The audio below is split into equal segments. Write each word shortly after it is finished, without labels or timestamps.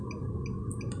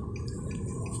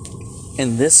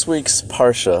In this week's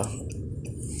Parsha,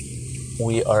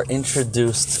 we are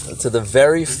introduced to the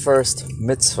very first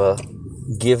mitzvah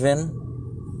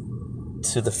given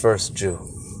to the first Jew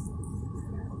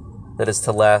that is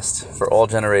to last for all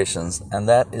generations, and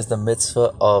that is the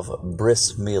mitzvah of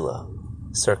bris milah,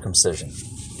 circumcision.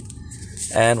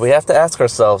 And we have to ask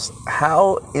ourselves,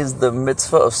 how is the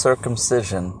mitzvah of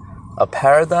circumcision a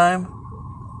paradigm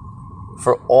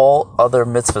for all other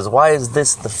mitzvahs? Why is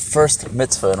this the first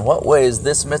mitzvah? In what way is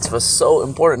this mitzvah so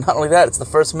important? Not only that, it's the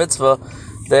first mitzvah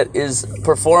that is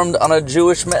performed on a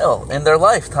Jewish male in their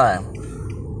lifetime.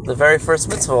 The very first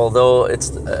mitzvah, although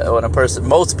it's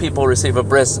most people receive a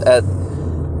bris at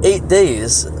 8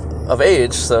 days of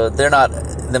age, so they're not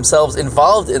themselves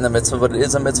involved in the mitzvah, but it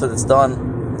is a mitzvah that's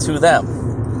done to them.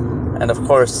 And of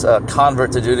course, a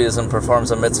convert to Judaism performs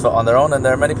a mitzvah on their own, and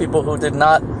there are many people who did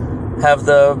not have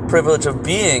the privilege of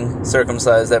being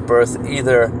circumcised at birth,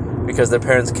 either because their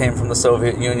parents came from the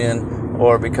Soviet Union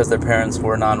or because their parents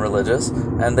were non-religious,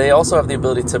 and they also have the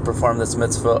ability to perform this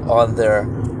mitzvah on their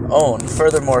own.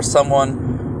 Furthermore,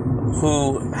 someone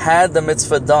who had the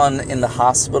mitzvah done in the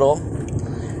hospital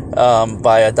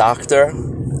by a doctor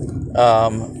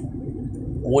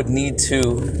would need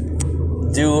to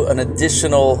do an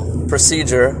additional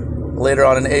procedure later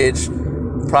on in age,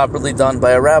 properly done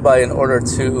by a rabbi, in order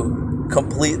to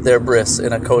complete their bris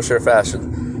in a kosher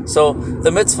fashion. So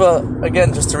the mitzvah,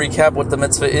 again, just to recap what the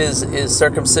mitzvah is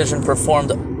circumcision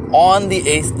performed on the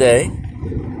 8th day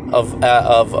of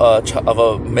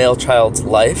a male child's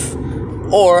life,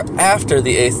 or after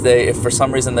the 8th day if for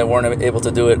some reason they weren't able to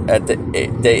do it at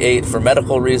day 8 for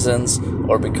medical reasons,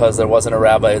 or because there wasn't a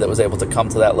rabbi that was able to come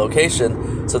to that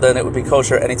location. So then it would be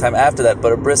kosher anytime after that.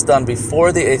 But a bris done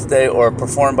before the 8th day or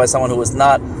performed by someone who was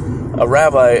not a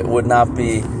rabbi would not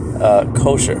be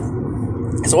kosher.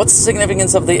 So what's the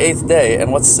significance of the 8th day,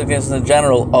 and what's the significance in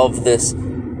general of this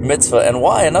mitzvah, and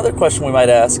why? Another question we might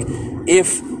ask,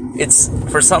 if it's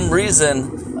for some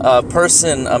reason a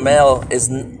male is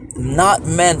not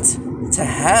meant to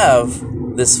have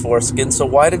this foreskin, so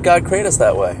why did God create us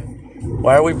that way?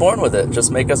 Why are we born with it?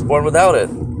 Just make us born without it,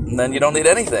 and then you don't need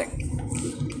anything.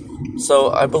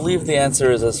 So I believe the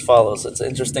answer is as follows. It's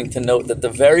interesting to note that the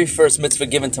very first mitzvah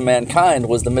given to mankind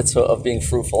was the mitzvah of being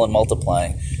fruitful and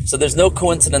multiplying. So there's no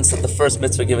coincidence that the first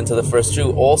mitzvah given to the first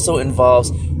Jew also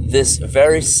involves this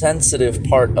very sensitive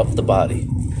part of the body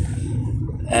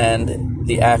and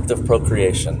the act of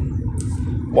procreation.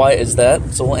 Why is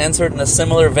that? So we'll answer it in a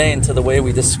similar vein to the way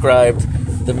we described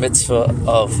the mitzvah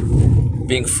of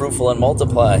being fruitful and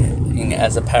multiplying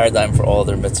as a paradigm for all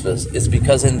other mitzvahs, is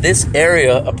because in this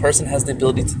area a person has the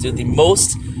ability to do the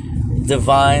most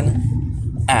divine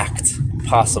act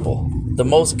possible. The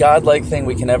most godlike thing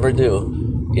we can ever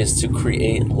do is to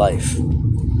create life.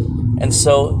 And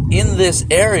so in this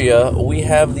area we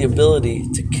have the ability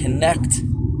to connect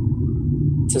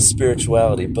to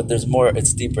spirituality, but there's more,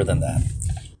 it's deeper than that.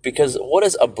 Because what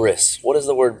is a bris? What does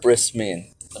the word bris mean?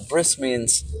 A bris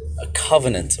means a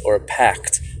covenant or a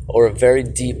pact or a very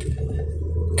deep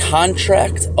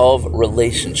contract of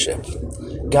relationship.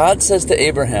 God says to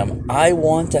Abraham, I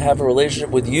want to have a relationship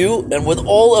with you and with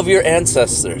all of your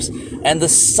ancestors. And the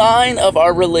sign of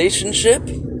our relationship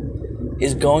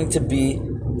is going to be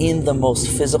in the most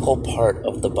physical part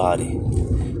of the body.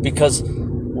 Because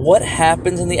what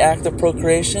happens in the act of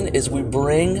procreation is we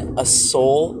bring a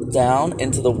soul down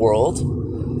into the world,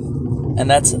 and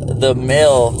that's the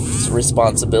male's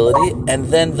responsibility. And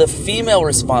then the female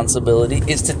responsibility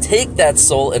is to take that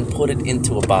soul and put it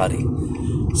into a body.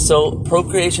 So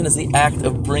procreation is the act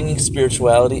of bringing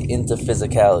spirituality into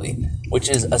physicality, which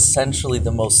is essentially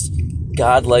the most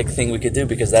godlike thing we could do,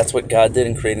 because that's what God did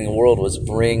in creating the world, was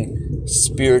bring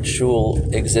spiritual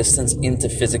existence into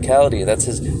physicality. That's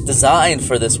his design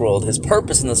for this world. His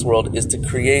purpose in this world is to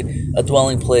create a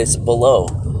dwelling place below,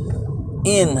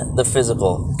 in the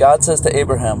physical. God says to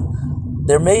Abraham,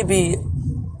 there may be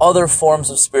other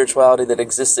forms of spirituality that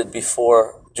existed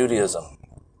before Judaism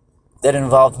that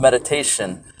involved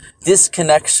meditation,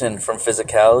 disconnection from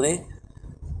physicality.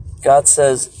 God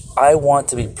says, I want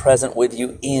to be present with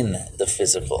you in the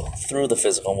physical, through the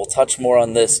physical. And we'll touch more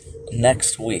on this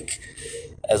next week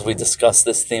as we discuss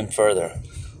this theme further.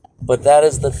 But that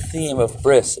is the theme of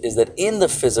bris, is that in the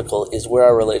physical is where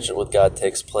our relationship with God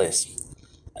takes place.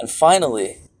 And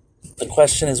finally, the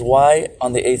question is why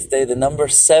on the 8th day, the number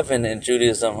 7 in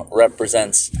Judaism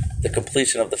represents the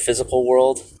completion of the physical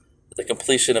world, the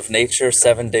completion of nature,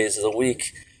 7 days of the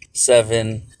week,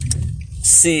 7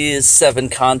 seas, 7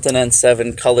 continents,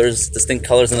 7 colors, distinct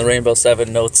colors in the rainbow,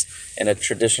 7 notes in a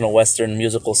traditional Western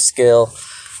musical scale,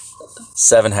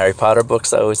 7 Harry Potter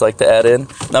books I always like to add in.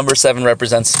 Number 7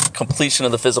 represents completion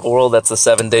of the physical world. That's the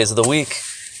 7 days of the week.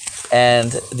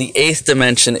 And the 8th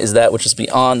dimension is that which is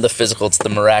beyond the physical. It's the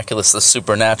miraculous, the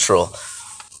supernatural.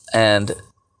 And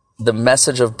the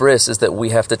message of bris is that we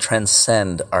have to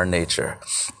transcend our nature.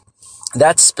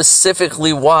 That's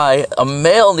specifically why a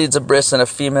male needs a bris and a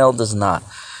female does not.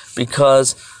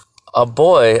 Because a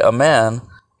boy, a man,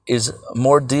 is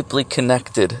more deeply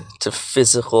connected to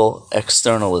physical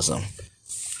externalism,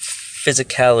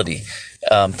 physicality,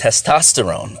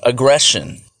 testosterone,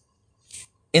 aggression,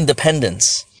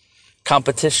 independence,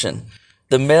 competition.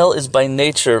 The male is by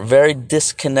nature very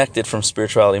disconnected from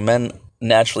spirituality. Men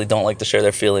naturally don't like to share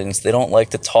their feelings. They don't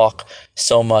like to talk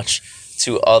so much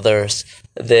to others.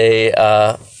 They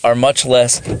are much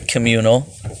less communal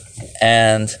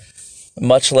and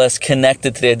much less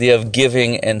connected to the idea of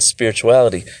giving and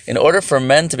spirituality. In order for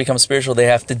men to become spiritual, they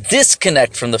have to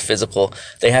disconnect from the physical.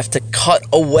 They have to cut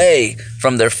away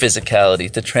from their physicality,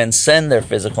 to transcend their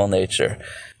physical nature,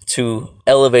 to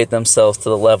elevate themselves to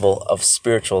the level of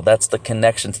spiritual. That's the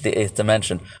connection to the 8th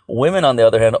dimension. Women, on the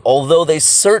other hand, although they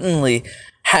certainly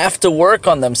have to work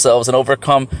on themselves and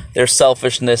overcome their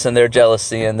selfishness and their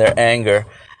jealousy and their anger,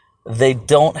 they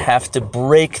don't have to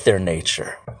break their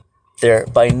nature. They're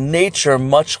by nature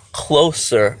much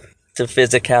closer to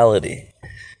physicality,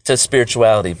 to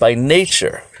spirituality. By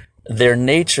nature, their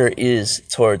nature is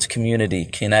towards community,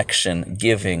 connection,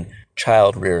 giving,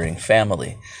 child rearing,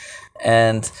 family.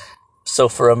 And so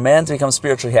for a man to become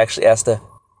spiritual, he actually has to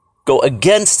go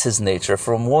against his nature.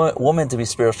 For a woman to be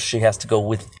spiritual, she has to go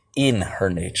within her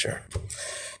nature.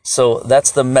 So that's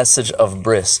the message of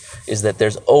bris, is that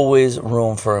there's always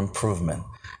room for improvement.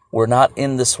 We're not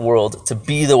in this world to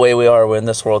be the way we are. We're in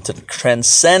this world to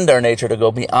transcend our nature, to go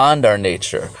beyond our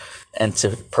nature, and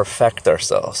to perfect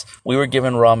ourselves. We were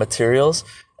given raw materials,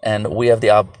 and we have the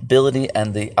ability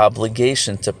and the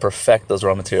obligation to perfect those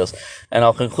raw materials. And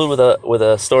I'll conclude with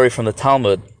a story from the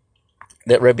Talmud,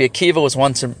 that Rabbi Akiva was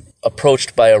once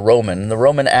approached by a Roman, and the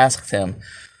Roman asked him,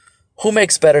 "Who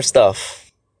makes better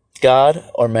stuff, God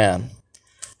or man?"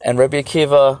 And Rabbi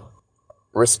Akiva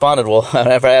responded, well,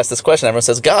 whenever I ask this question, everyone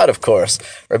says, God, of course.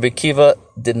 Rabbi Akiva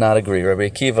did not agree. Rabbi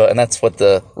Akiva, and that's what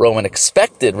the Roman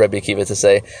expected Rabbi Akiva to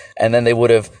say, and then they would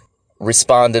have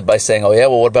responded by saying, oh yeah,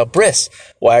 well, what about bris?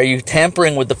 Why are you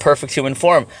tampering with the perfect human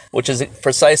form? Which is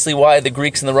precisely why the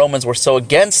Greeks and the Romans were so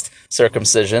against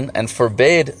circumcision and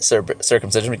forbade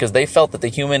circumcision, because they felt that the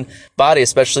human body,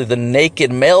 especially the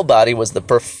naked male body, was the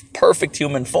perfect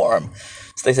human form.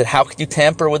 So they said, how could you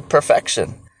tamper with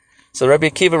perfection? So Rabbi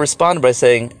Akiva responded by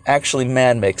saying, actually,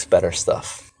 man makes better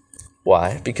stuff.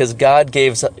 Why? Because God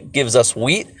gives us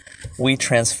wheat, we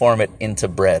transform it into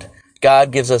bread.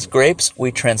 God gives us grapes,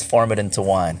 we transform it into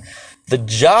wine. The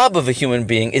job of a human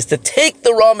being is to take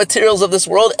the raw materials of this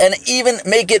world and even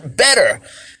make it better,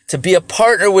 to be a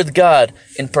partner with God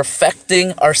in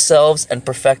perfecting ourselves and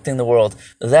perfecting the world.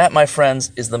 That, my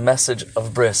friends, is the message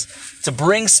of bris. To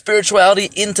bring spirituality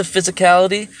into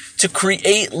physicality, to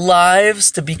create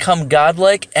lives, to become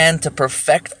godlike, and to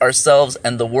perfect ourselves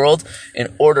and the world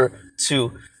in order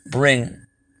to bring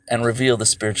and reveal the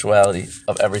spirituality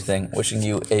of everything. Wishing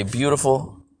you a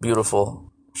beautiful,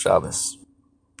 beautiful Shabbos.